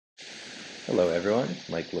Hello everyone,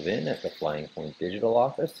 Mike Levin at the Flying Point Digital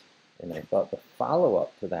Office, and I thought the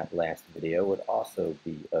follow-up to that last video would also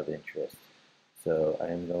be of interest. So I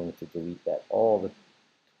am going to delete that all the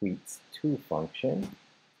tweets to function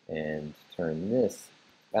and turn this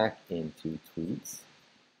back into tweets.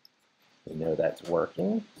 We know that's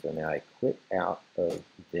working, so now I quit out of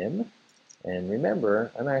Vim. And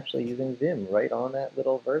remember, I'm actually using Vim right on that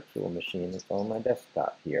little virtual machine that's on my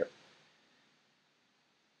desktop here.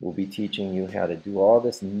 We'll be teaching you how to do all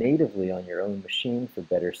this natively on your own machine for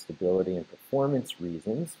better stability and performance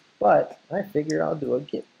reasons, but I figure I'll do a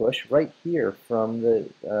git push right here from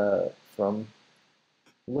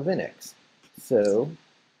Levinux. So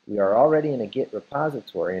we are already in a git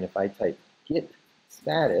repository, and if I type git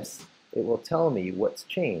status, it will tell me what's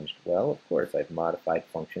changed. Well, of course, I've modified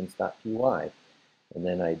functions.py, and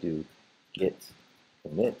then I do git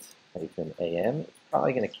commit -am. It's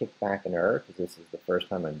probably going to kick back an error because this is the first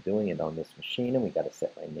time I'm doing it on this machine, and we got to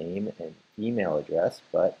set my name and email address.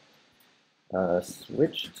 But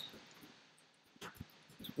switched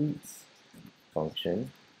tweets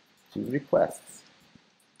function to requests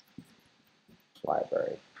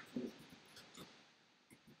library.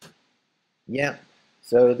 Yeah,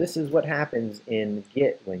 so this is what happens in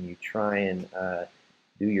Git when you try and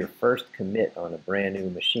do your first commit on a brand new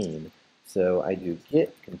machine. So I do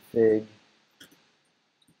git config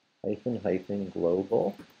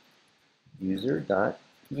 --global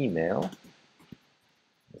user.email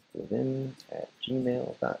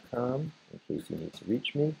levin@gmail.com in case you need to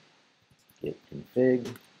reach me. Git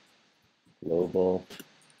config global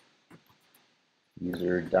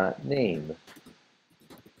user.name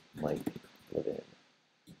Mike Levin.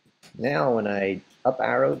 Now when I up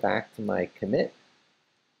arrow back to my commit,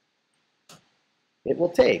 it will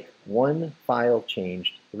take one file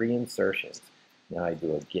changed 3 insertions. Now I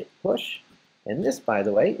do a git push, and this, by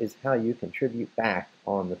the way, is how you contribute back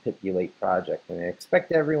on the Pipulate project. And I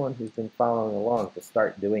expect everyone who's been following along to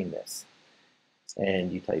start doing this.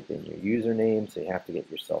 And you type in your username, so you have to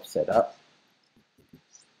get yourself set up,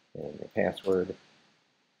 and your password.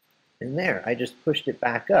 And there, I just pushed it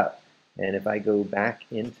back up. And if I go back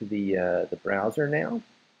into the browser now,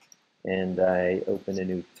 and I open a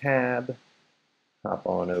new tab, hop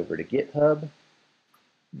on over to GitHub,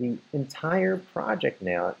 the entire project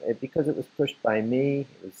now, because it was pushed by me,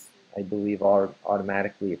 it was, I believe, all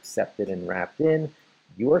automatically accepted and wrapped in.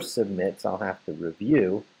 Your submits I'll have to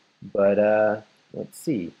review, but let's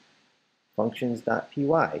see.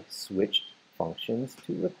 Functions.py switched functions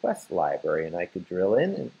to request library, and I could drill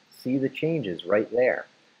in and see the changes right there.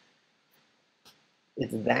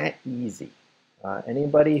 It's that easy.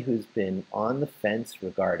 Anybody who's been on the fence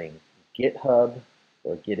regarding GitHub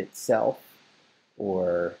or Git itself,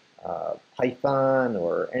 or Python,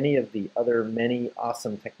 or any of the other many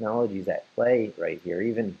awesome technologies at play right here,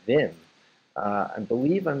 even Vim, I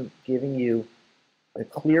believe I'm giving you a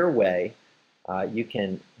clear way. You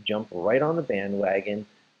can jump right on the bandwagon,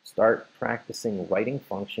 start practicing writing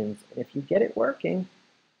functions, and if you get it working,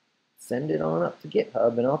 send it on up to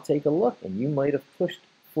GitHub and I'll take a look, and you might have pushed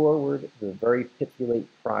forward the very Pipulate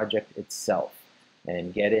project itself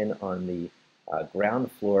and get in on the ground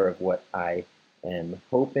floor of what I am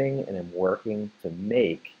hoping and am working to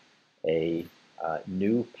make a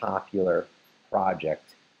new popular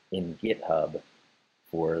project in GitHub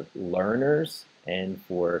for learners and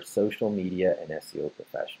for social media and SEO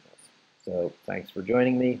professionals. So thanks for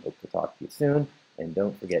joining me. Hope to talk to you soon, and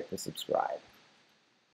don't forget to subscribe.